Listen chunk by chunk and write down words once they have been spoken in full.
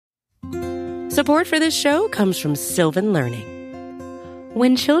Support for this show comes from Sylvan Learning.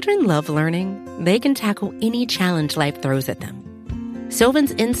 When children love learning, they can tackle any challenge life throws at them.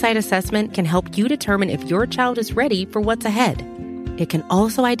 Sylvan's Insight Assessment can help you determine if your child is ready for what's ahead. It can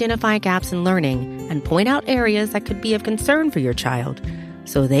also identify gaps in learning and point out areas that could be of concern for your child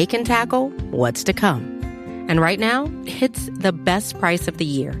so they can tackle what's to come. And right now, it's the best price of the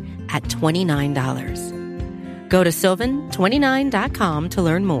year at $29. Go to sylvan29.com to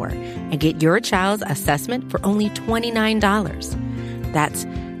learn more and get your child's assessment for only $29. That's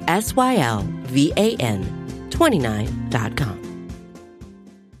SYLVAN 29.com.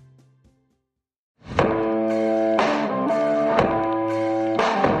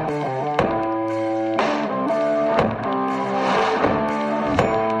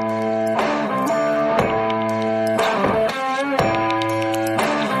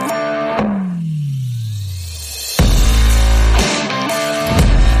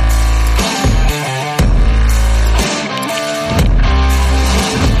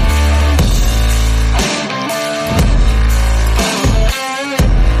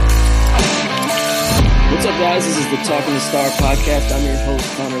 Talkin The Star podcast. I'm your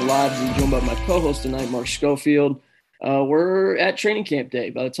host, Connor Lodge, joined by my co-host tonight, Mark Schofield. We're at training camp day.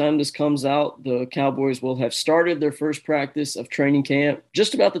 By the time this comes out, the Cowboys will have started their first practice of training camp,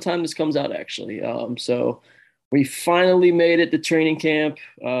 just about the time this comes out, actually. So we finally made it to training camp.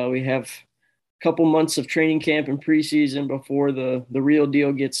 We have a couple months of training camp and preseason before the real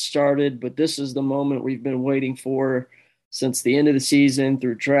deal gets started, but this is the moment we've been waiting for since the end of the season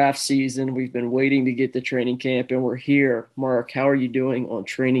through draft season. We've been waiting to get to training camp, and we're here. Mark, how are you doing on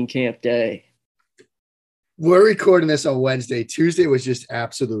training camp day? We're recording this on Wednesday. Tuesday was just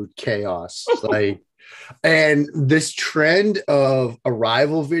absolute chaos. And this trend of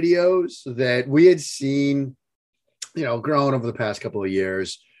arrival videos that we had seen, growing over the past couple of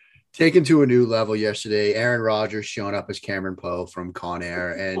years, taken to a new level yesterday. Aaron Rodgers showing up as Cameron Poe from Con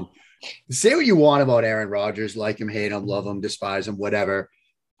Air, and say what you want about Aaron Rodgers, like him, hate him, love him, despise him, whatever.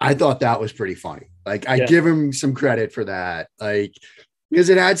 I thought that was pretty funny. I give him some credit for that. Because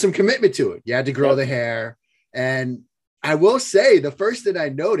it had some commitment to it. You had to grow the hair. And I will say the first thing I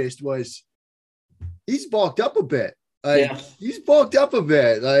noticed was he's bulked up a bit. He's bulked up a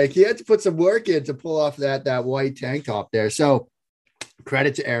bit. He had to put some work in to pull off that white tank top there. So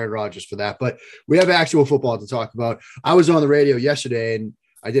credit to Aaron Rodgers for that. But we have actual football to talk about. I was on the radio yesterday, and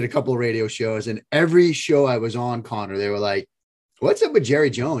I did a couple of radio shows, and every show I was on, Connor, they were like, what's up with Jerry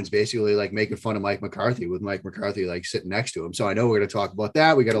Jones? Basically making fun of Mike McCarthy, with Mike McCarthy sitting next to him. So I know we're going to talk about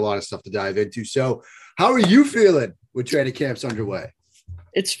that. We got a lot of stuff to dive into. So how are you feeling with training camps underway?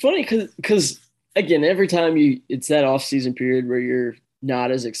 It's funny because again, every time it's that off-season period where you're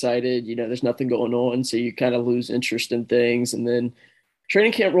not as excited, there's nothing going on. So you kind of lose interest in things. And then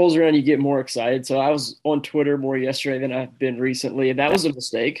training camp rolls around, you get more excited. So I was on Twitter more yesterday than I've been recently, and that was a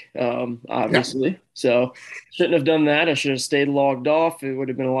mistake, obviously. Yeah. So shouldn't have done that. I should have stayed logged off. It would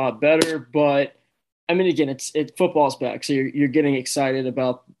have been a lot better. But I mean, again, it's football's back, so you're getting excited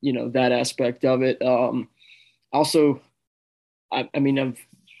about that aspect of it. Also, I've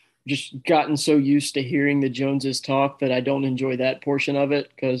just gotten so used to hearing the Joneses talk that I don't enjoy that portion of it,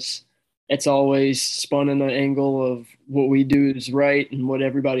 because it's always spun in the angle of what we do is right and what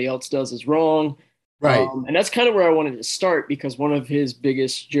everybody else does is wrong. Right. And that's kind of where I wanted to start, because one of Jerry's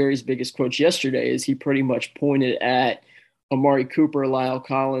biggest quotes yesterday is he pretty much pointed at Amari Cooper, Lyle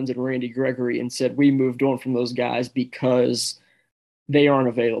Collins, and Randy Gregory and said, we moved on from those guys because they aren't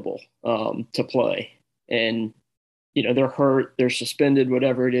available to play. And, they're hurt, they're suspended,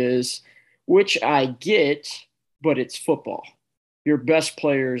 whatever it is, which I get, but it's football. Your best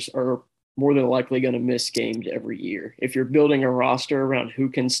players are more than likely going to miss games every year. If you're building a roster around who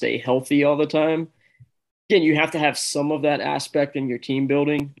can stay healthy all the time, again, you have to have some of that aspect in your team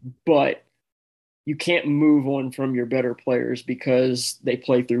building, but you can't move on from your better players because they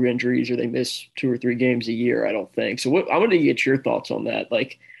play through injuries or they miss 2 or 3 games a year, I don't think. So I want to get your thoughts on that.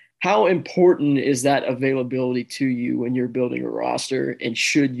 How important is that availability to you when you're building a roster, and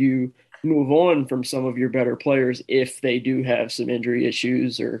should you move on from some of your better players if they do have some injury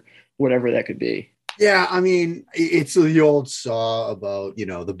issues or whatever that could be? Yeah, it's the old saw about,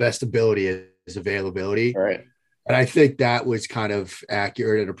 the best ability is availability. Right. And I think that was kind of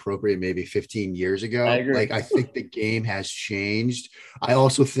accurate and appropriate maybe 15 years ago. I agree. I think the game has changed. I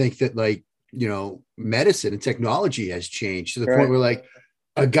also think that medicine and technology has changed to the point where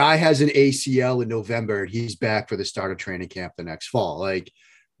a guy has an ACL in November and he's back for the start of training camp the next fall.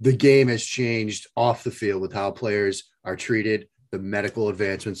 The game has changed off the field with how players are treated, the medical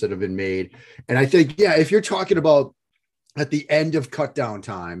advancements that have been made. And I think, if you're talking about at the end of cut down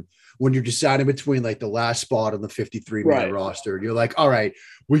time, when you're deciding between like the last spot on the 53-man roster, you're like, all right,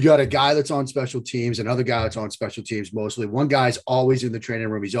 we got a guy that's on special teams, another guy that's on special teams mostly. One guy's always in the training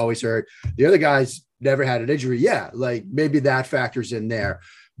room. He's always hurt. The other guy's never had an injury. Yeah, like maybe that factors in there.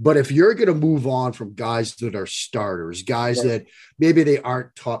 But if you're going to move on from guys that are starters, guys that maybe they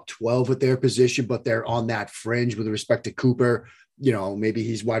aren't top 12 at their position, but they're on that fringe with respect to Cooper, you know, maybe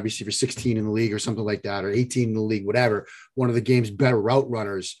he's wide receiver 16 in the league or something like that, or 18 in the league, whatever, one of the game's better route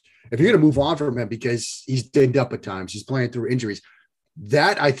runners. If you're going to move on from him because he's dinged up at times, he's playing through injuries,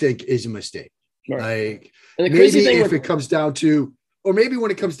 that I think is a mistake. Like maybe if it comes down to, or maybe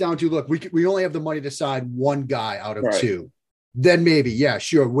when it comes down to, look, we only have the money to sign one guy out of two, then maybe, yeah,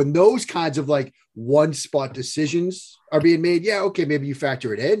 sure. When those kinds of like one spot decisions are being made, yeah, okay, maybe you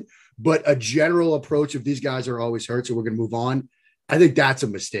factor it in, but a general approach of these guys are always hurt, so we're going to move on, I think that's a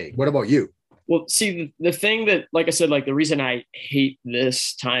mistake. What about you? Well, see, the thing that, like I said, like the reason I hate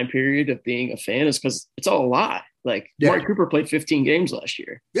this time period of being a fan is because it's all a lie. Like Mark Cooper played 15 games last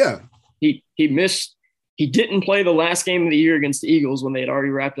year. Yeah. He didn't play the last game of the year against the Eagles when they had already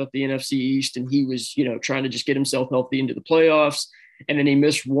wrapped up the NFC East. And he was, you know, trying to just get himself healthy into the playoffs. And then he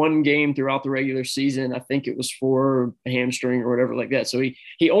missed one game throughout the regular season. I think it was for a hamstring or whatever like that. So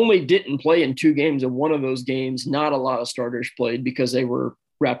he only didn't play in 2 games. And one of those games, not a lot of starters played because they were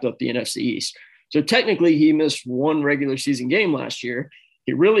wrapped up the NFC East. So technically he missed one regular season game last year.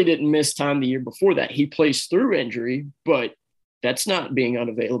 He really didn't miss time the year before that. He plays through injury, but that's not being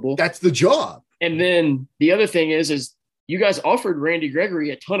unavailable. That's the job. And then the other thing is you guys offered Randy Gregory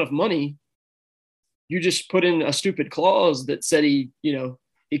a ton of money. You just put in a stupid clause that said he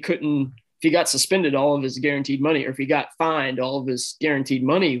couldn't, if he got suspended, all of his guaranteed money, or if he got fined, all of his guaranteed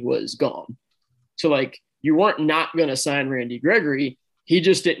money was gone. So like you weren't not going to sign Randy Gregory. He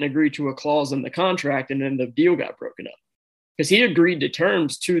just didn't agree to a clause in the contract, and then the deal got broken up because he agreed to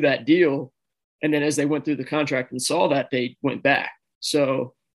terms to that deal. And then as they went through the contract and saw that, they went back.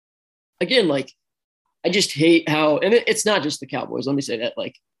 So again, like I just hate how, and it's not just the Cowboys. Let me say that,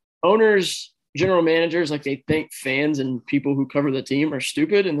 like owners, general managers, like they think fans and people who cover the team are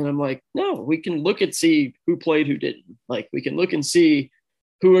stupid. And then I'm like, no, we can look and see who played, who didn't. Like we can look and see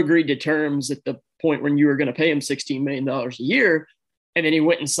who agreed to terms at the point when you were going to pay him $16 million a year. And then he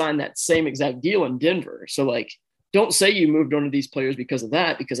went and signed that same exact deal in Denver. So like, don't say you moved on to these players because of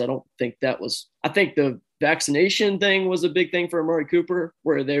that, because I don't think I think the vaccination thing was a big thing for Amari Cooper,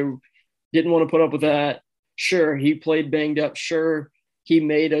 where they didn't want to put up with that. Sure, he played banged up. Sure, he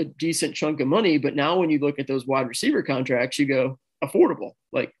made a decent chunk of money. But now when you look at those wide receiver contracts, you go affordable.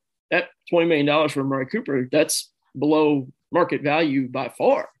 Like that $20 million for Amari Cooper, that's below market value by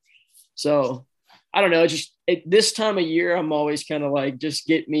far. So I don't know. Just this time of year, I'm always kind of like, just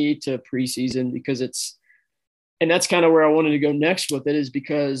get me to preseason, because and that's kind of where I wanted to go next with it, is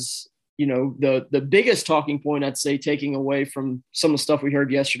because, you know, the biggest talking point I'd say, taking away from some of the stuff we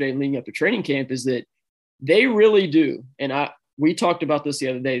heard yesterday and leading up to training camp, is that they really do. And we talked about this the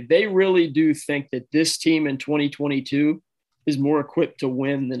other day. They really do think that this team in 2022 is more equipped to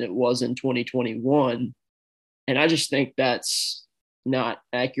win than it was in 2021. And I just think that's not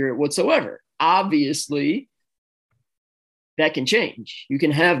accurate whatsoever. Obviously, that can change. You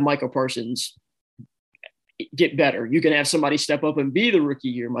can have Michael Parsons get better. You can have somebody step up and be the rookie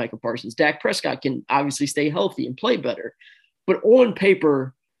year Michael Parsons. Dak Prescott can obviously stay healthy and play better. But on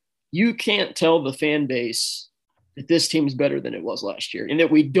paper, you can't tell the fan base that this team's better than it was last year. And that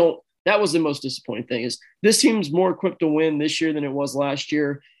we don't – that was the most disappointing thing, is this team's more equipped to win this year than it was last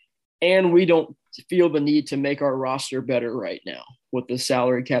year. And we don't feel the need to make our roster better right now with the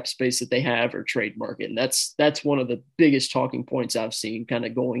salary cap space that they have, or trade market. And that's one of the biggest talking points I've seen kind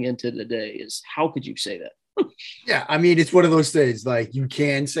of going into the day, is how could you say that? Yeah, I mean, it's one of those things, like you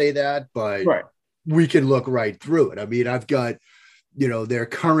can say that, but we can look right through it. I mean, I've got, you know, their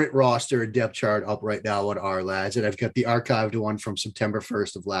current roster depth chart up right now on our lads, and I've got the archived one from September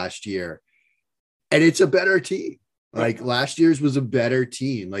 1st of last year, and it's a better team. Like last year's was a better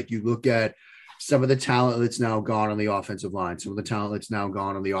team. Like you look at some of the talent that's now gone on the offensive line, some of the talent that's now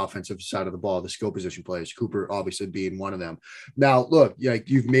gone on the offensive side of the ball, the skill position players, Cooper obviously being one of them. Now, look, like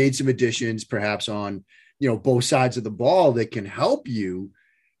you've made some additions perhaps on, you know, both sides of the ball that can help you,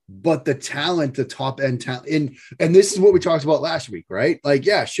 but the talent, the top end talent, and this is what we talked about last week, right? Like,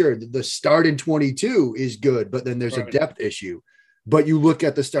 yeah, sure, the start in 22 is good, but then there's a depth issue. But you look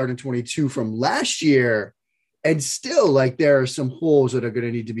at the start in 22 from last year, and still, like, there are some holes that are going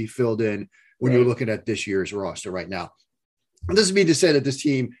to need to be filled in when you're looking at this year's roster right now. It doesn't mean to say that this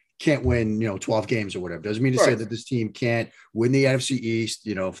team can't win, you know, 12 games or whatever. It doesn't mean to say that this team can't win the NFC East,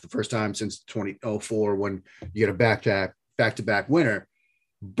 you know, for the first time since 2004, when you get a back-to-back back-to-back winner.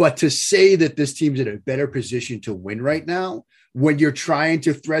 But to say that this team's in a better position to win right now, when you're trying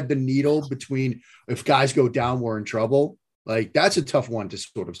to thread the needle between if guys go down, we're in trouble, like that's a tough one to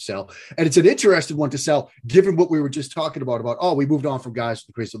sort of sell. And it's an interesting one to sell, given what we were just talking about, oh, we moved on from guys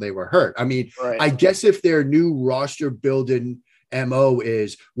because they were hurt. I mean, right. I guess if their new roster building MO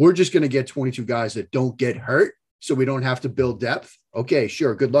is we're just going to get 22 guys that don't get hurt so we don't have to build depth. Okay,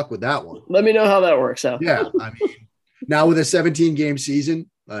 sure. Good luck with that one. Let me know how that works out. Yeah. I mean, now with a 17-game season,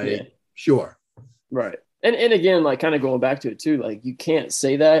 sure. Right. And again, like kind of going back to it too, like you can't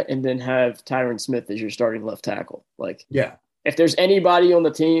say that and then have Tyron Smith as your starting left tackle. Like, if there's anybody on the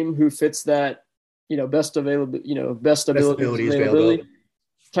team who fits that, best availability,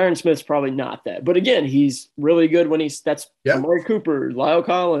 Tyron Smith's probably not that. But again, he's really good when Amari Cooper, Lyle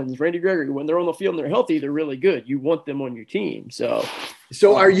Collins, Randy Gregory. When they're on the field and they're healthy, they're really good. You want them on your team. So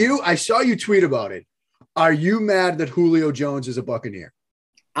are you? I saw you tweet about it. Are you mad that Julio Jones is a Buccaneer?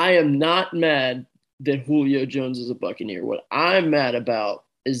 I am not mad that Julio Jones is a Buccaneer. What I'm mad about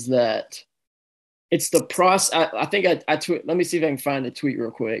is that it's the process. I think I tweet. Let me see if I can find the tweet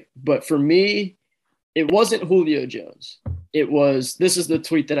real quick. But for me, it wasn't Julio Jones. This is the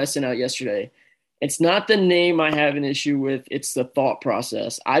tweet that I sent out yesterday. It's not the name I have an issue with. It's the thought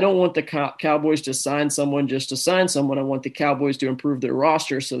process. I don't want the Cowboys to sign someone just to sign someone. I want the Cowboys to improve their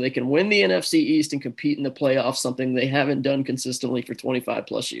roster so they can win the NFC East and compete in the playoffs, something they haven't done consistently for 25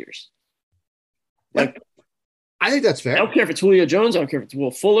 plus years. Like, I think that's fair. I don't care if it's Julio Jones. I don't care if it's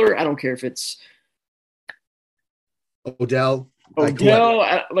Will Fuller. I don't care if it's Odell. I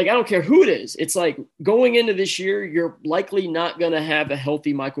don't care who it is. It's like going into this year, you're likely not going to have a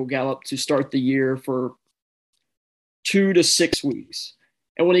healthy Michael Gallup to start the year for 2 to 6 weeks.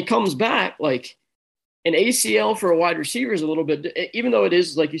 And when he comes back, like an ACL for a wide receiver is a little bit, even though it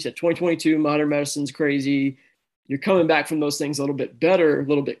is, like you said, 2022, modern medicine's crazy. You're coming back from those things a little bit better, a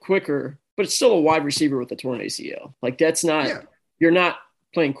little bit quicker, but it's still a wide receiver with a torn ACL. Like that's not, you're not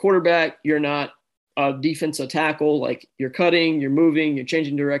playing quarterback. You're not a defensive tackle. Like you're cutting, you're moving, you're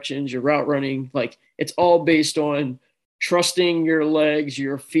changing directions, you're route running. Like it's all based on trusting your legs,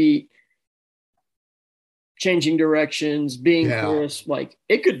 your feet, changing directions, being crisp. Like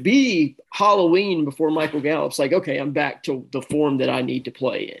it could be Halloween before Michael Gallup's like, okay, I'm back to the form that I need to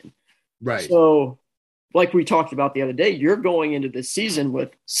play in. Right. So like we talked about the other day, you're going into this season with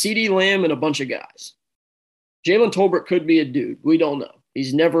CeeDee Lamb and a bunch of guys. Jalen Tolbert could be a dude. We don't know.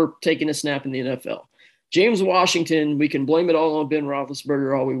 He's never taken a snap in the NFL. James Washington, we can blame it all on Ben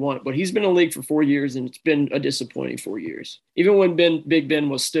Roethlisberger all we want, but he's been in the league for 4 years, and it's been a disappointing 4 years, even when Big Ben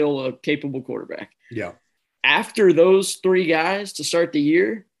was still a capable quarterback. Yeah. After those three guys to start the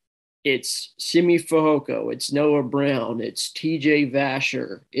year, it's Simi Fehoko, it's Noah Brown, it's TJ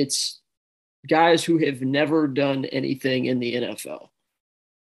Vasher, it's guys who have never done anything in the NFL.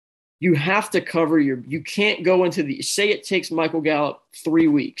 You have to cover you can't go into say it takes Michael Gallup 3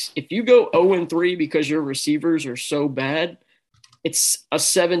 weeks. If you go 0-3 because your receivers are so bad, it's a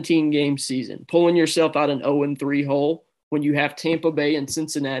 17-game season. Pulling yourself out an 0-3 hole when you have Tampa Bay and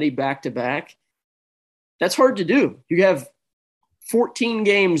Cincinnati back-to-back, that's hard to do. You have 14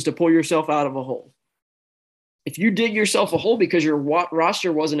 games to pull yourself out of a hole. If you dig yourself a hole because your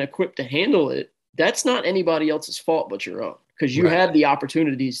roster wasn't equipped to handle it, that's not anybody else's fault but your own. Because you had the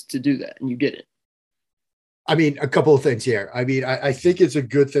opportunities to do that and you didn't. I mean, a couple of things here. I mean, I think it's a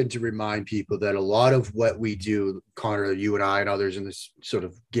good thing to remind people that a lot of what we do, Connor, you and I and others in this sort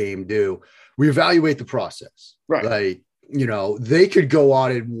of game do, we evaluate the process. Right. Like, they could go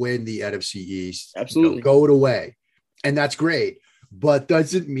on and win the NFC East. Absolutely. Go it away. And that's great. But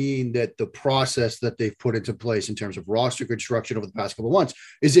doesn't mean that the process that they've put into place in terms of roster construction over the past couple of months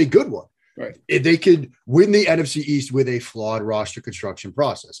is a good one. Right. They could win the NFC East with a flawed roster construction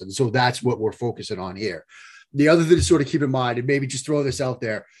process. And so that's what we're focusing on here. The other thing to sort of keep in mind, and maybe just throw this out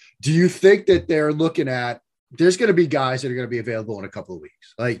there, do you think that they're looking at, there's going to be guys that are going to be available in a couple of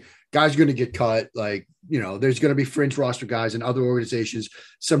weeks? Like guys are going to get cut. Like, there's going to be fringe roster guys in other organizations.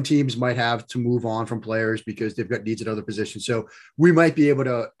 Some teams might have to move on from players because they've got needs at other positions. So we might be able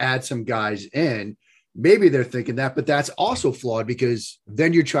to add some guys in. Maybe they're thinking that, but that's also flawed because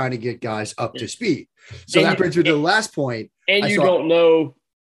then you're trying to get guys up to speed. So that brings me to the last point. And you don't know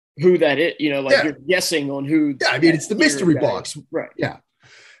who that is, you're guessing on who. Yeah, I mean, it's the mystery box. Right. Yeah.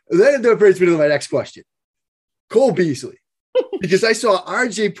 Then that brings me to my next question. Cole Beasley. Because I saw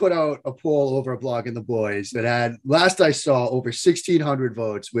RJ put out a poll over a blog in the boys that had, last I saw, over 1,600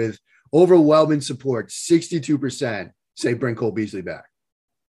 votes with overwhelming support, 62% say bring Cole Beasley back.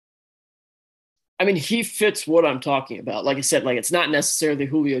 I mean, he fits what I'm talking about. Like I said, like it's not necessarily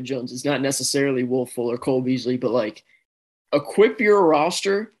Julio Jones. It's not necessarily Will Fuller, Cole Beasley, but like equip your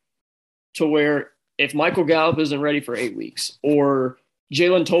roster to where if Michael Gallup isn't ready for 8 weeks or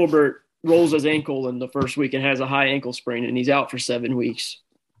Jalen Tolbert rolls his ankle in the first week and has a high ankle sprain and he's out for 7 weeks,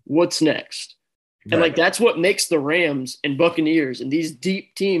 what's next? Right. And like that's what makes the Rams and Buccaneers and these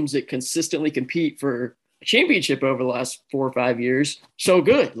deep teams that consistently compete for a championship over the last 4 or 5 years so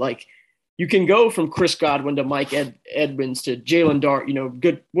good. Like you can go from Chris Godwin to Mike Edmonds to Jalen Dart,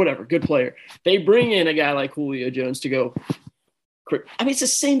 good, whatever, good player. They bring in a guy like Julio Jones to go. I mean, it's the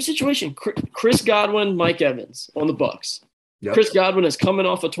same situation. Chris Godwin, Mike Evans on the Bucs. Yep. Chris Godwin is coming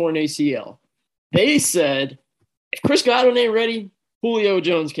off a torn ACL. They said, if Chris Godwin ain't ready, Julio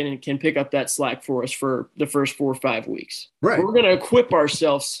Jones can pick up that slack for us for the first 4 or 5 weeks. Right. We're going to equip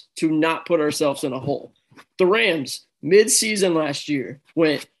ourselves to not put ourselves in a hole. The Rams, mid-season last year,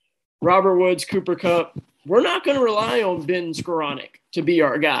 went Robert Woods, Cooper Kupp. We're not going to rely on Ben Skoranek to be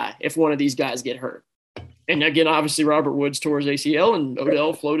our guy if one of these guys get hurt. And again, obviously, Robert Woods tore his ACL, and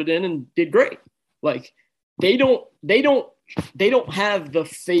Odell floated in and did great. Like they don't have the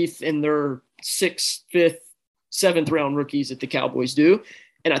faith in their 6th, 5th, 7th round rookies that the Cowboys do,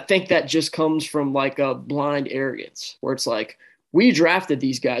 and I think that just comes from like a blind arrogance where it's like we drafted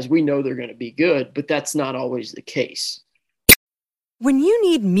these guys, we know they're going to be good, but that's not always the case. When you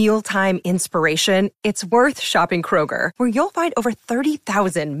need mealtime inspiration, it's worth shopping Kroger, where you'll find over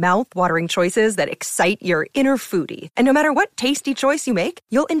 30,000 mouth-watering choices that excite your inner foodie. And no matter what tasty choice you make,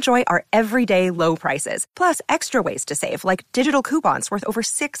 you'll enjoy our everyday low prices, plus extra ways to save, like digital coupons worth over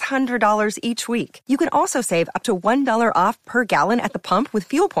 $600 each week. You can also save up to $1 off per gallon at the pump with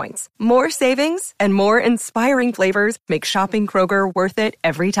fuel points. More savings and more inspiring flavors make shopping Kroger worth it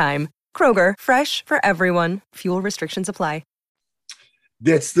every time. Kroger, fresh for everyone. Fuel restrictions apply.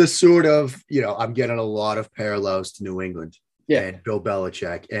 That's the sort of, I'm getting a lot of parallels to New England and Bill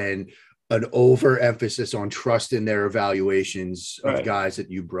Belichick and an overemphasis on trust in their evaluations of guys that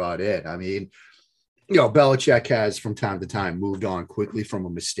you brought in. I mean, Belichick has from time to time moved on quickly from a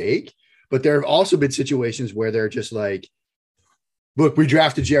mistake, but there have also been situations where they're just like, look, we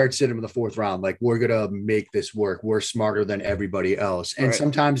drafted Jared Stidham in the 4th round. Like, we're going to make this work. We're smarter than everybody else. And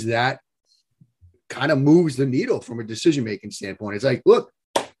sometimes that kind of moves the needle from a decision-making standpoint. It's like, look,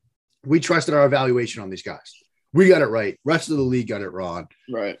 we trusted our evaluation on these guys. We got it right. Rest of the league got it wrong.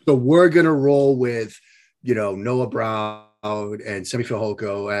 Right. So we're going to roll with, Noah Brown and Semi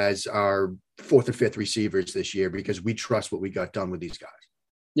Fehoko as our 4th or 5th receivers this year because we trust what we got done with these guys.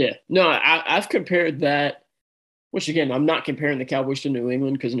 Yeah. No, I've compared that, which again, I'm not comparing the Cowboys to New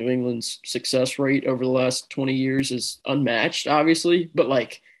England because New England's success rate over the last 20 years is unmatched, obviously. But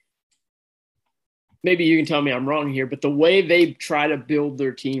like, maybe you can tell me I'm wrong here, but the way they try to build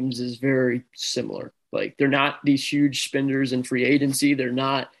their teams is very similar. Like they're not these huge spenders in free agency. They're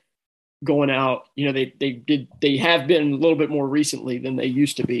not going out, they have been a little bit more recently than they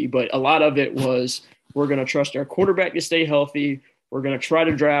used to be, but a lot of it was, we're going to trust our quarterback to stay healthy. We're going to try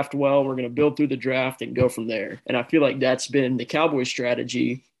to draft well. We're going to build through the draft and go from there. And I feel like that's been the Cowboys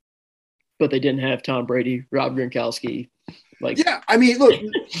strategy, but they didn't have Tom Brady, Rob Gronkowski. I mean, look,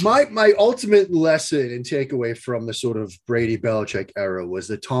 my ultimate lesson and takeaway from the sort of Brady Belichick era was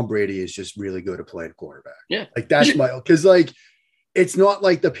that Tom Brady is just really good at playing quarterback. Yeah. Like that's because it's not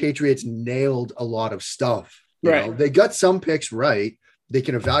like the Patriots nailed a lot of stuff. You know? They got some picks right. They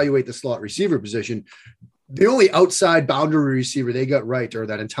can evaluate the slot receiver position. The only outside boundary receiver they got right during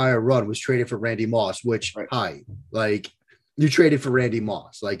that entire run was traded for Randy Moss, which you traded for Randy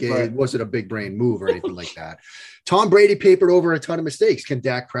Moss. Like it wasn't a big brain move or anything like that. Tom Brady papered over a ton of mistakes. Can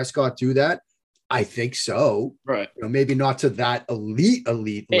Dak Prescott do that? I think so. Right. Maybe not to that elite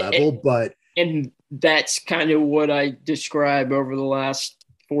level, but. And that's kind of what I describe over the last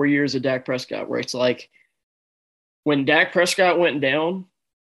 4 years of Dak Prescott, where it's like when Dak Prescott went down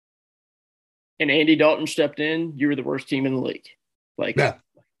and Andy Dalton stepped in, you were the worst team in the league.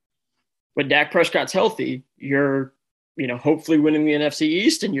 When Dak Prescott's healthy, you're, hopefully winning the NFC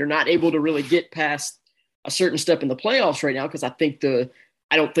East, and you're not able to really get past a certain step in the playoffs right now because I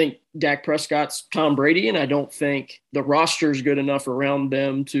don't think Dak Prescott's Tom Brady, and I don't think the roster is good enough around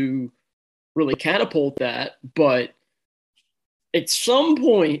them to really catapult that. But at some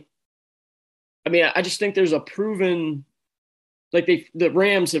point, I mean, I just think there's a proven, the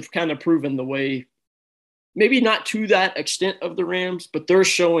Rams have kind of proven the way, maybe not to that extent of the Rams, but they're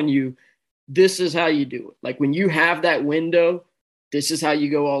showing you this is how you do it. Like when you have that window, this is how you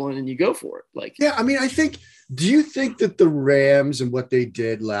go all in and you go for it. Do you think that the Rams and what they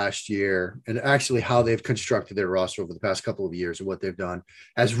did last year and actually how they've constructed their roster over the past couple of years and what they've done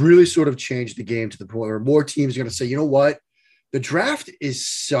has really sort of changed the game to the point where more teams are going to say, you know what? The draft is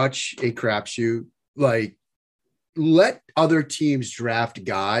such a crapshoot. Like let other teams draft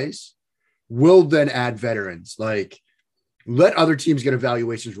guys. We'll then add veterans. Like, let other teams get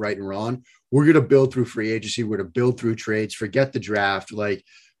evaluations right and wrong. We're going to build through free agency. We're going to build through trades. Forget the draft. Like,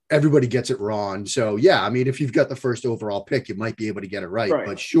 everybody gets it wrong. So, yeah, I mean, if you've got the first overall pick, you might be able to get it right.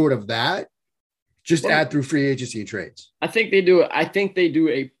 But short of that, just add through free agency and trades. I think they do. I think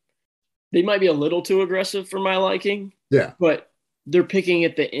they might be a little too aggressive for my liking. Yeah. But they're picking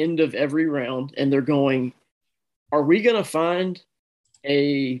at the end of every round and they're going, are we going to find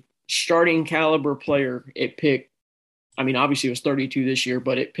a starting caliber player at pick? I mean, obviously it was 32 this year,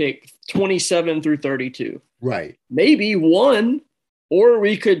 but it picked 27 through 32. Right. Maybe one, or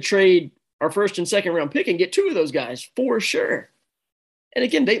we could trade our first and second round pick and get two of those guys for sure. And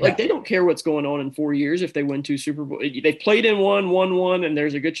again, they don't care what's going on in 4 years if they win 2 Super Bowl. They've played in one, won one, and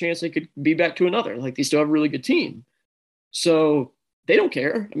there's a good chance they could be back to another. Like, they still have a really good team. So they don't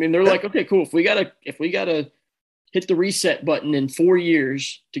care. I mean, they're like, okay, cool. If we gotta hit the reset button in 4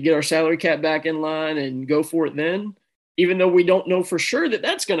 years to get our salary cap back in line and go for it then, even though we don't know for sure that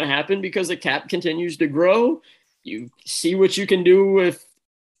that's going to happen because the cap continues to grow. You see what you can do with,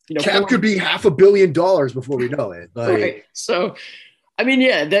 cap could be $500 million before we know it. Like, right. So, I mean,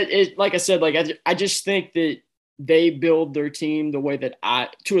 yeah, that is, like I said, like I just think that they build their team the way that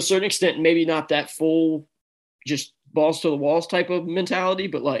to a certain extent, maybe not that full, just balls to the walls type of mentality,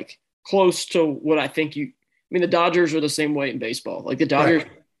 but like close to what I think the Dodgers are the same way in baseball. Like, the Dodgers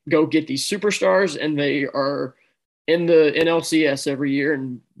go get these superstars and they are in the NLCS every year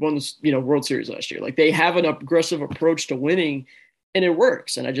and won the World Series last year. Like, they have an aggressive approach to winning and it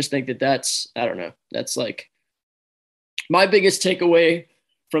works. And I just think that's, I don't know, that's like my biggest takeaway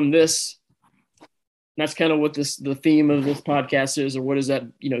from this. That's kind of what the theme of this podcast is, or what is that,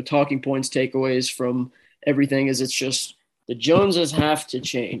 talking points, takeaways from everything is. It's just the Joneses have to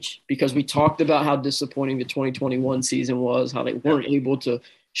change, because we talked about how disappointing the 2021 season was, how they weren't able to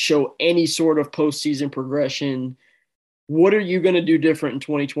show any sort of postseason progression. What are you going to do different in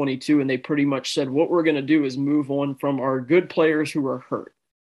 2022? And they pretty much said, what we're going to do is move on from our good players who are hurt.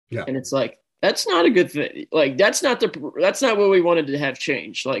 Yeah. And it's like, that's not a good thing. Like, that's not what we wanted to have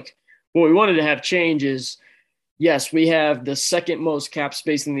change. Like, what we wanted to have change is, yes, we have the second most cap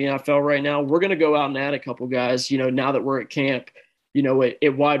space in the NFL right now. We're going to go out and add a couple guys, now that we're at camp,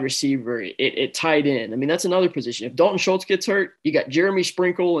 at wide receiver, it tight end. I mean, that's another position. If Dalton Schultz gets hurt, you got Jeremy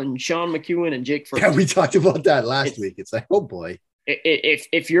Sprinkle and Sean McEwen and Jake Ferguson. Yeah, we talked about that last week. It's like, oh boy.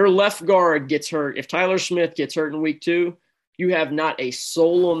 If your left guard gets hurt, if Tyler Smith gets hurt in week 2, you have not a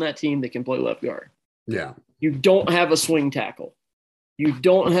soul on that team that can play left guard. Yeah. You don't have a swing tackle. You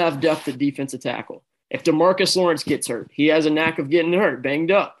don't have depth at defensive tackle. If DeMarcus Lawrence gets hurt, he has a knack of getting hurt,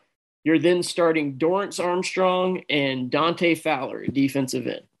 banged up. You're then starting Dorrance Armstrong and Dante Fowler at defensive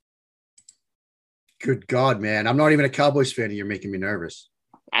end. Good God, man. I'm not even a Cowboys fan and you're making me nervous.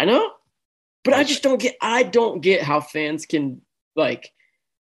 I know. But I don't get how fans can, like,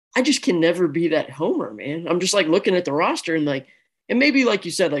 I just can never be that homer, man. I'm just like looking at the roster and like, and maybe like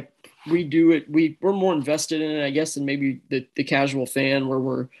you said, like we do it, we're more invested in it, I guess, than maybe the casual fan, where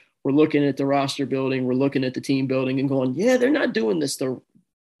we're looking at the roster building, we're looking at the team building and going, yeah, they're not doing this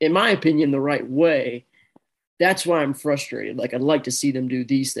in my opinion, the right way. That's why I'm frustrated. Like, I'd like to see them do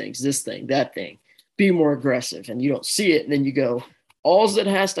these things, this thing, that thing, be more aggressive. And you don't see it. And then you go, all that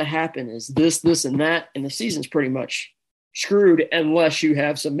has to happen is this, and that. And the season's pretty much screwed unless you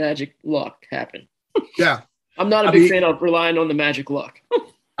have some magic luck happen. Yeah. I'm not a big fan of relying on the magic luck.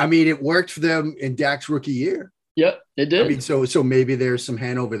 I mean, it worked for them in Dak's rookie year. Yep, it did. I mean, so maybe there's some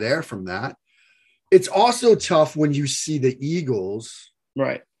hangover there from that. It's also tough when you see the Eagles,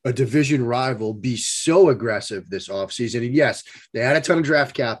 right, a division rival, be so aggressive this offseason. And yes, they had a ton of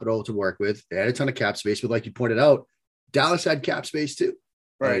draft capital to work with. They had a ton of cap space, but like you pointed out, Dallas had cap space too.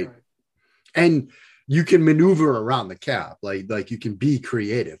 Right. And you can maneuver around the cap. Like you can be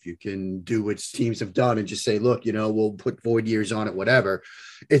creative. You can do what teams have done and just say, look, we'll put void years on it, whatever.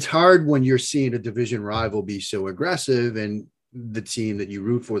 It's hard when you're seeing a division rival be so aggressive and the team that you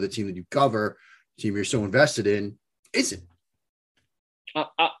root for, the team that you cover, the team you're so invested in, isn't.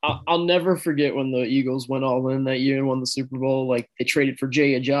 I'll never forget when the Eagles went all in that year and won the Super Bowl. Like, they traded for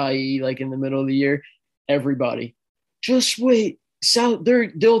Jay Ajayi, like in the middle of the year. Everybody, just wait.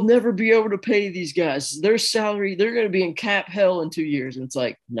 They'll never be able to pay these guys their salary. They're going to be in cap hell in 2 years. And it's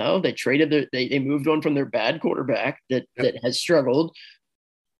like, no, they traded they moved on from their bad quarterback that has struggled.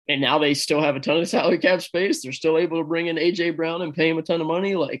 And now they still have a ton of salary cap space. They're still able to bring in AJ Brown and pay him a ton of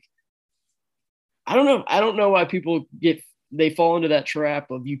money. Like, I don't know. I don't know why people they fall into that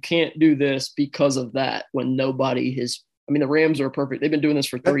trap of you can't do this because of that, when nobody has. I mean, the Rams are perfect. They've been doing this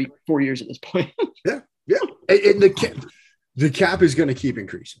for 34 years at this point. Yeah. And the cap is going to keep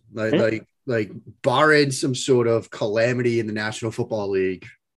increasing. Like barring some sort of calamity in the National Football League,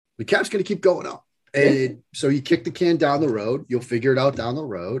 the cap's going to keep going up. And so you kick the can down the road, you'll figure it out down the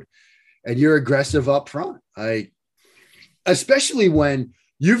road, and you're aggressive up front. Especially when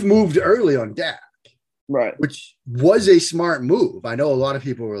you've moved early on Dak, right? Which was a smart move. I know a lot of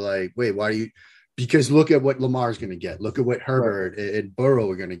people were like, wait, why do you? Because look at what Lamar's going to get. Look at what Herbert and Burrow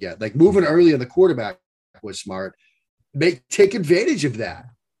are going to get. Like moving early on the quarterback was smart. Take advantage of that.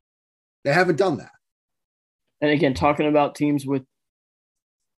 They haven't done that. And again, talking about teams who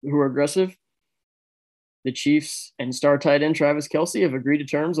are aggressive, the Chiefs and star tight end Travis Kelce have agreed to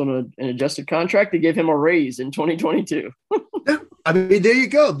terms on an adjusted contract to give him a raise in 2022. Yeah, I mean, there you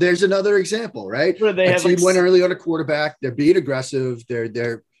go. There's another example, right? They team went early on a quarterback. They're being aggressive.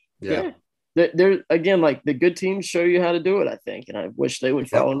 They're again, like the good teams show you how to do it, I think, and I wish they would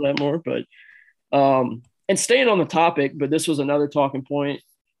follow that more. But and staying on the topic, but this was another talking point.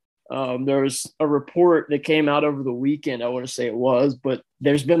 There was a report that came out over the weekend. I want to say it was, but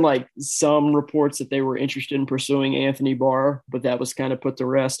there's been like some reports that they were interested in pursuing Anthony Barr, but that was kind of put to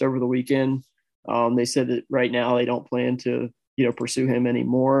rest over the weekend. They said that right now they don't plan to, pursue him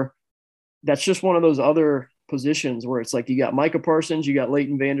anymore. That's just one of those other positions where it's like you got Micah Parsons, you got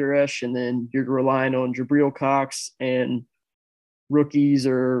Leighton Vander Esch, and then you're relying on Jabril Cox and rookies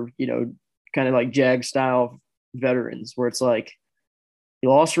or, kind of like Jag style veterans where it's like, you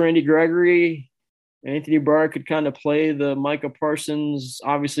lost Randy Gregory. Anthony Barr could kind of play the Micah Parsons,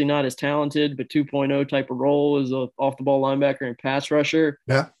 obviously not as talented, but 2.0 type of role as a off-the-ball linebacker and pass rusher.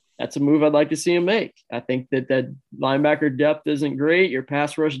 Yeah. That's a move I'd like to see him make. I think that linebacker depth isn't great. Your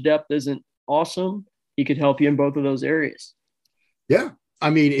pass rush depth isn't awesome. He could help you in both of those areas. Yeah.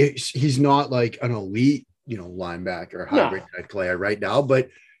 I mean, he's not like an elite, linebacker, hybrid type player right now, but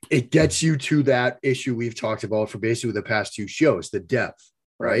it gets you to that issue we've talked about for basically the past two shows, the depth,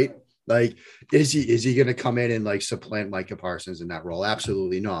 right? Like, is he going to come in and like supplant Micah Parsons in that role?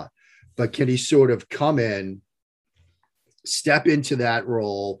 Absolutely not. But can he sort of come in, step into that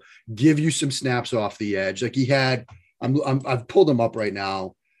role, give you some snaps off the edge? Like he had, I've pulled him up right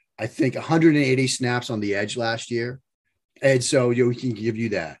now. I think 180 snaps on the edge last year. And so, he can give you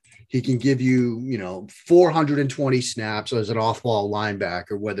that. He can give you, 420 snaps as an off-ball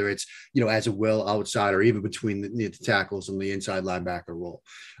linebacker, whether it's, as a will outside or even between the tackles and the inside linebacker role.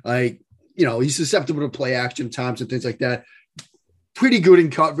 Like, he's susceptible to play action times and things like that. Pretty good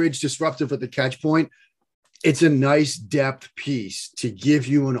in coverage, disruptive at the catch point. It's a nice depth piece to give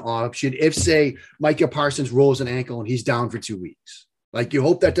you an option. If, say, Micah Parsons rolls an ankle and he's down for 2 weeks, like you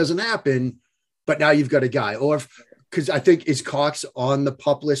hope that doesn't happen, but now you've got a guy. Or if, because I think is Cox on the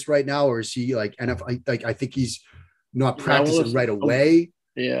PUP list right now, or is he like NFL? Like I think he's not practicing right away.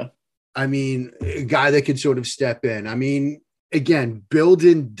 Yeah, I mean, a guy that can sort of step in. I mean, again, build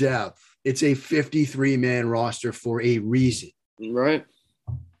in depth. It's a 53-man roster for a reason, right?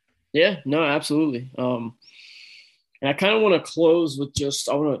 Yeah, no, absolutely. And I kind of want to close with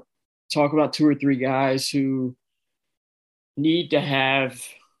I want to talk about 2 or 3 guys who need to have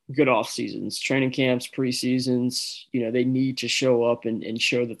good off seasons, training camps, preseasons. They need to show up and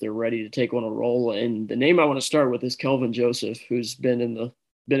show that they're ready to take on a role. And the name I want to start with is Kelvin Joseph, who's been in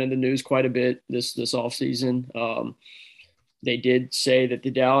the news quite a bit this off season. They did say that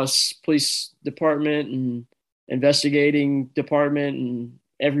the Dallas Police Department and investigating department and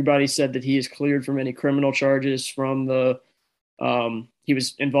everybody said that he is cleared from any criminal charges from he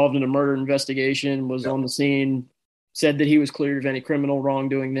was involved in a murder investigation, was on the scene, said that he was cleared of any criminal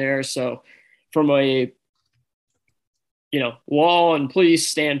wrongdoing there. So from a, law and police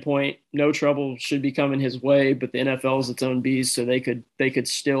standpoint, no trouble should be coming his way, but the NFL is its own beast. So they could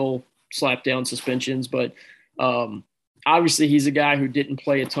still slap down suspensions. But obviously he's a guy who didn't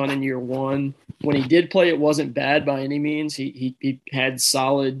play a ton in year one. When he did play, it wasn't bad by any means. He had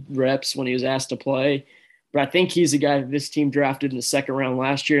solid reps when he was asked to play. But I think he's a guy that this team drafted in the second round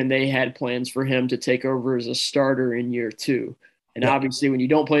last year, and they had plans for him to take over as a starter in year 2. And obviously when you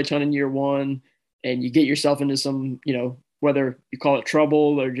don't play a ton in year 1 and you get yourself into some, whether you call it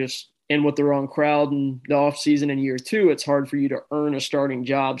trouble or just in with the wrong crowd in the offseason in year 2, it's hard for you to earn a starting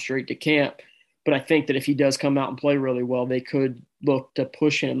job straight to camp. But I think that if he does come out and play really well, they could look to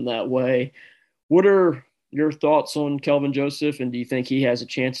push him that way. What are your thoughts on Kelvin Joseph, and do you think he has a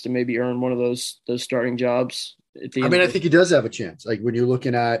chance to maybe earn one of those starting jobs at the end? I think he does have a chance. Like when you're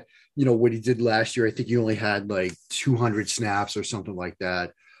looking at, what he did last year, I think he only had like 200 snaps or something like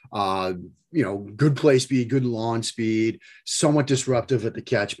that. Good play speed, good lawn speed, somewhat disruptive at the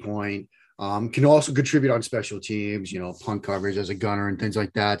catch point. Can also contribute on special teams, punt coverage as a gunner and things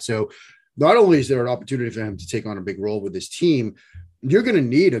like that. So not only is there an opportunity for him to take on a big role with his team, you're going to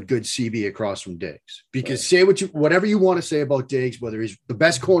need a good CB across from Diggs, because say whatever you want to say about Diggs, whether he's the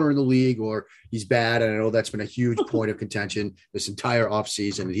best corner in the league or he's bad. And I know that's been a huge point of contention this entire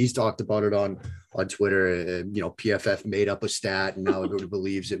offseason. And he's talked about it on Twitter. And, PFF made up a stat and now everybody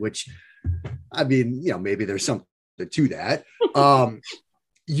believes it, which, I mean, maybe there's something to that.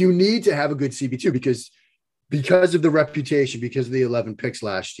 You need to have a good CB2 because of the reputation, because of the 11 picks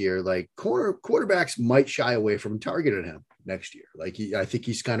last year. Like quarterbacks might shy away from targeting him next year. I think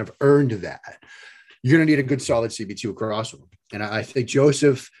he's kind of earned that. You're going to need a good solid CB2 across from him. And I think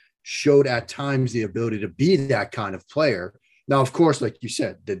Joseph showed at times the ability to be that kind of player. Now, of course, like you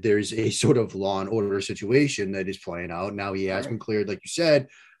said, that there's a sort of law and order situation that is playing out. Now he has been cleared. Like you said,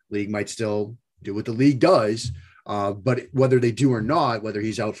 league might still do what the league does. But whether they do or not, whether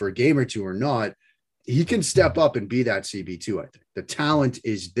he's out for a game or two or not, he can step up and be that CB2. I think the talent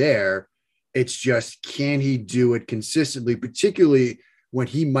is there. It's just, can he do it consistently, particularly when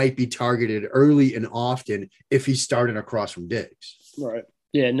he might be targeted early and often if he's starting across from Diggs? Right.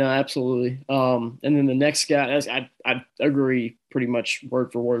 Yeah, no, absolutely. And then the next guy, I agree pretty much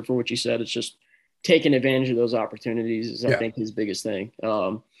word for word for what you said. It's just taking advantage of those opportunities is, I think, his biggest thing.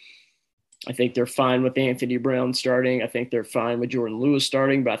 I think they're fine with Anthony Brown starting. I think they're fine with Jordan Lewis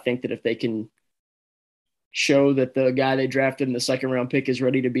starting, but I think that if they can show that the guy they drafted in the second round pick is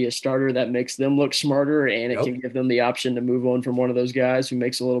ready to be a starter, that makes them look smarter, and it can give them the option to move on from one of those guys who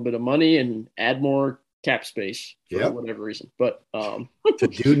makes a little bit of money and add more cap space for whatever reason. But to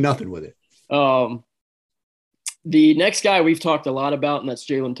do nothing with it. The next guy we've talked a lot about, and that's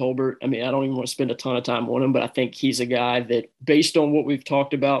Jalen Tolbert. I mean, I don't even want to spend a ton of time on him, but I think he's a guy that, based on what we've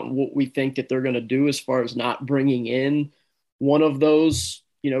talked about and what we think that they're going to do as far as not bringing in one of those,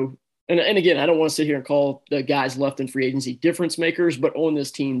 and again, I don't want to sit here and call the guys left in free agency difference makers, but on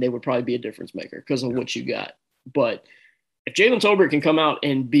this team, they would probably be a difference maker because of what you got. But if Jalen Tolbert can come out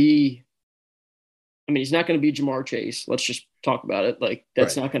and be, I mean, he's not going to be Jamar Chase. Let's just talk about it. Like,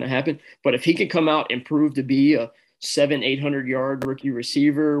 that's not going to happen. But if he can come out and prove to be a 700-800 yard rookie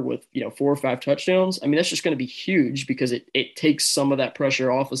receiver with, 4 or 5 touchdowns, I mean, that's just going to be huge, because it takes some of that pressure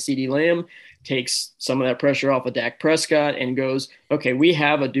off of CeeDee Lamb, takes some of that pressure off of Dak Prescott, and goes, okay, we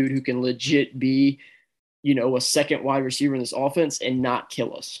have a dude who can legit be, a second wide receiver in this offense and not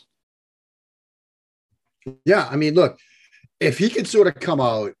kill us. Yeah. I mean, look, if he could sort of come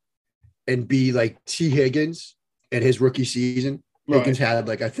out and be like T. Higgins in his rookie season. Higgins had,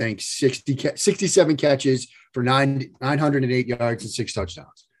 I think 67 catches for 908 yards and 6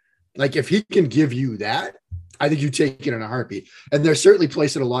 touchdowns. If he can give you that, I think you take it in a heartbeat. And they're certainly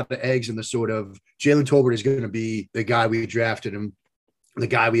placing a lot of eggs in the sort of Jalen Tolbert is going to be the guy we drafted him, the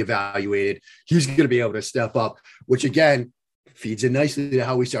guy we evaluated. He's going to be able to step up, which again feeds in nicely to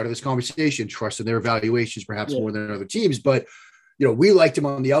how we started this conversation, trusting their evaluations perhaps more than other teams. But we liked him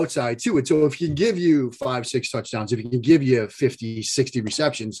on the outside too. And so if he can give you 5-6 touchdowns, if he can give you 50-60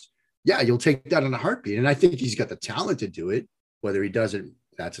 receptions, you'll take that in a heartbeat. And I think he's got the talent to do it. Whether he does it,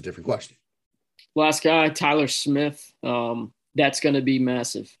 that's a different question. Last guy, Tyler Smith. That's going to be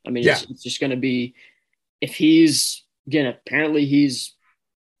massive. I mean, it's just going to be, if he's, again, apparently he's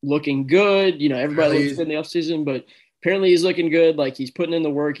looking good. Everybody looks good in the offseason, but apparently he's looking good. He's putting in the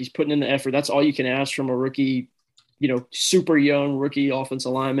work. He's putting in the effort. That's all you can ask from a rookie, super young rookie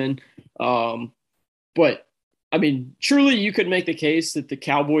offensive lineman. But I mean, truly you could make the case that the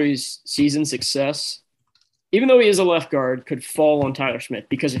Cowboys' season success, even though he is a left guard, could fall on Tyler Smith,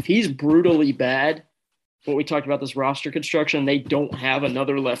 because if he's brutally bad, what we talked about, this roster construction, they don't have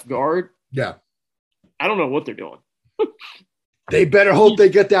another left guard. Yeah. I don't know what they're doing. They better hope they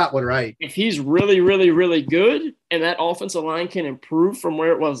get that one right. If he's really, really, really good and that offensive line can improve from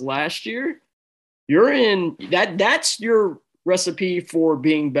where it was last year, you're in that. That's your recipe for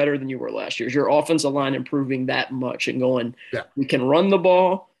being better than you were last year. Is your offensive line improving that much and going, we can run the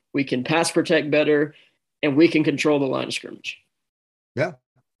ball, we can pass protect better, and we can control the line of scrimmage. Yeah.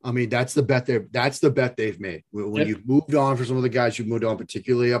 I mean, that's the bet they've made. When you've moved on for some of the guys you've moved on,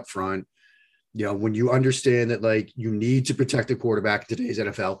 particularly up front, when you understand that, you need to protect the quarterback in today's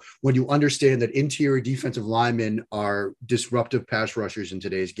NFL, when you understand that interior defensive linemen are disruptive pass rushers in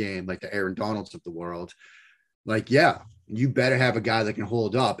today's game, like the Aaron Donalds of the world, you better have a guy that can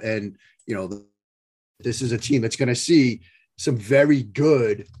hold up. And, this is a team that's going to see some very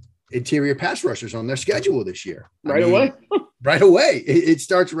good interior pass rushers on their schedule this year. Away. Right away. It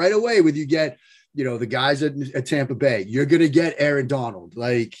starts right away with you get, the guys at Tampa Bay. You're going to get Aaron Donald.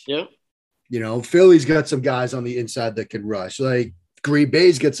 Philly's got some guys on the inside that can rush. Green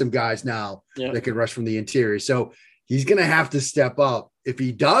Bay's got some guys now that can rush from the interior. So he's going to have to step up. If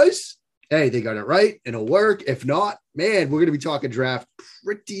he does, hey, they got it right and it'll work. If not, man, we're going to be talking draft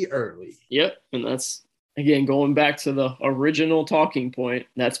pretty early. Yep. And that's, again, going back to the original talking point,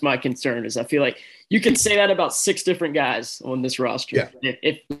 that's my concern is I feel like you can say that about 6 different guys on this roster. Yeah.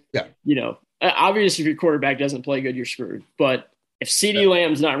 If you know, obviously if your quarterback doesn't play good, you're screwed. But if CeeDee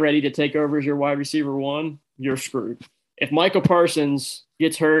Lamb's not ready to take over as your wide receiver 1, you're screwed. If Michael Parsons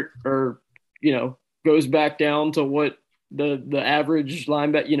gets hurt or, you know, goes back down to what the average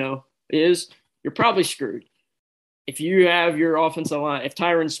linebacker, is, you're probably screwed. If you have your offensive line, if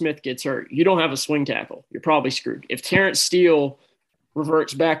Tyron Smith gets hurt, you don't have a swing tackle, you're probably screwed. If Terrence Steele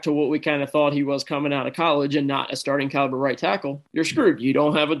reverts back to what we kind of thought he was coming out of college and not a starting caliber right tackle, you're screwed. You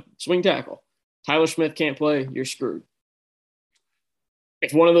don't have a swing tackle. Tyler Smith can't play, you're screwed.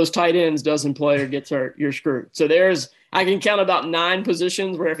 If one of those tight ends doesn't play or gets hurt, you're screwed. So I can count about 9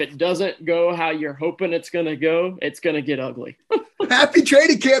 positions where if it doesn't go how you're hoping it's going to go, it's going to get ugly. Happy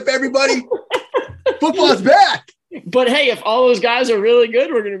training camp, everybody. Football's back. But hey, if all those guys are really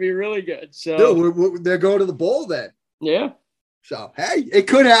good, we're going to be really good. So no, they're going to the bowl then. Yeah. So, hey, it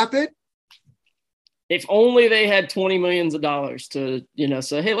could happen. If only they had $20 million to,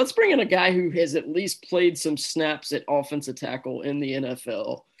 say, hey, let's bring in a guy who has at least played some snaps at offensive tackle in the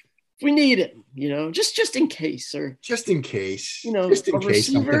NFL. If we need him, just in case. Or just in case. Just in case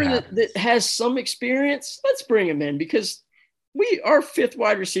receiver that has some experience, let's bring him in because our 5th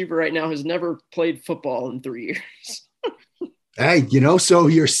wide receiver right now has never played football in 3 years. Hey, so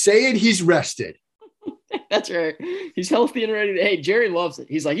you're saying he's rested. That's right. He's healthy and ready to. Hey, Jerry loves it.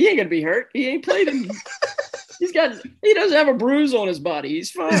 He's like, he ain't gonna be hurt. He ain't played him. He doesn't have a bruise on his body.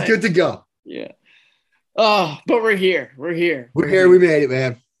 He's fine. He's good to go. Yeah. Oh, but we're here. We're here. We made it,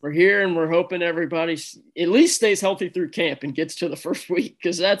 man. We're here, and we're hoping everybody at least stays healthy through camp and gets to the first week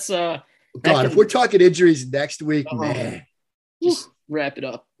because that's if we're talking injuries next week, man, just wrap it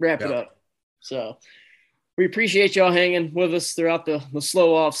up. Wrap it up. So. We appreciate y'all hanging with us throughout the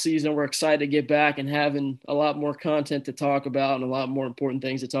slow off season. We're excited to get back and having a lot more content to talk about and a lot more important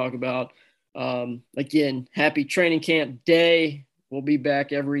things to talk about. Again, happy training camp day. We'll be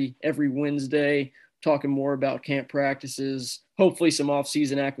back every Wednesday talking more about camp practices, hopefully some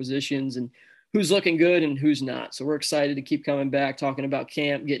off-season acquisitions and who's looking good and who's not. So we're excited to keep coming back, talking about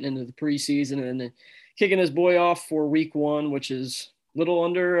camp, getting into the preseason, and then kicking this boy off for week 1, which is a little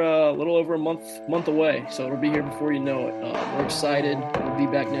over a month away. So it'll be here before you know it. We're excited. We'll be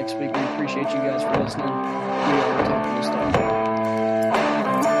back next week. We appreciate you guys for listening. We are Talkin The Star.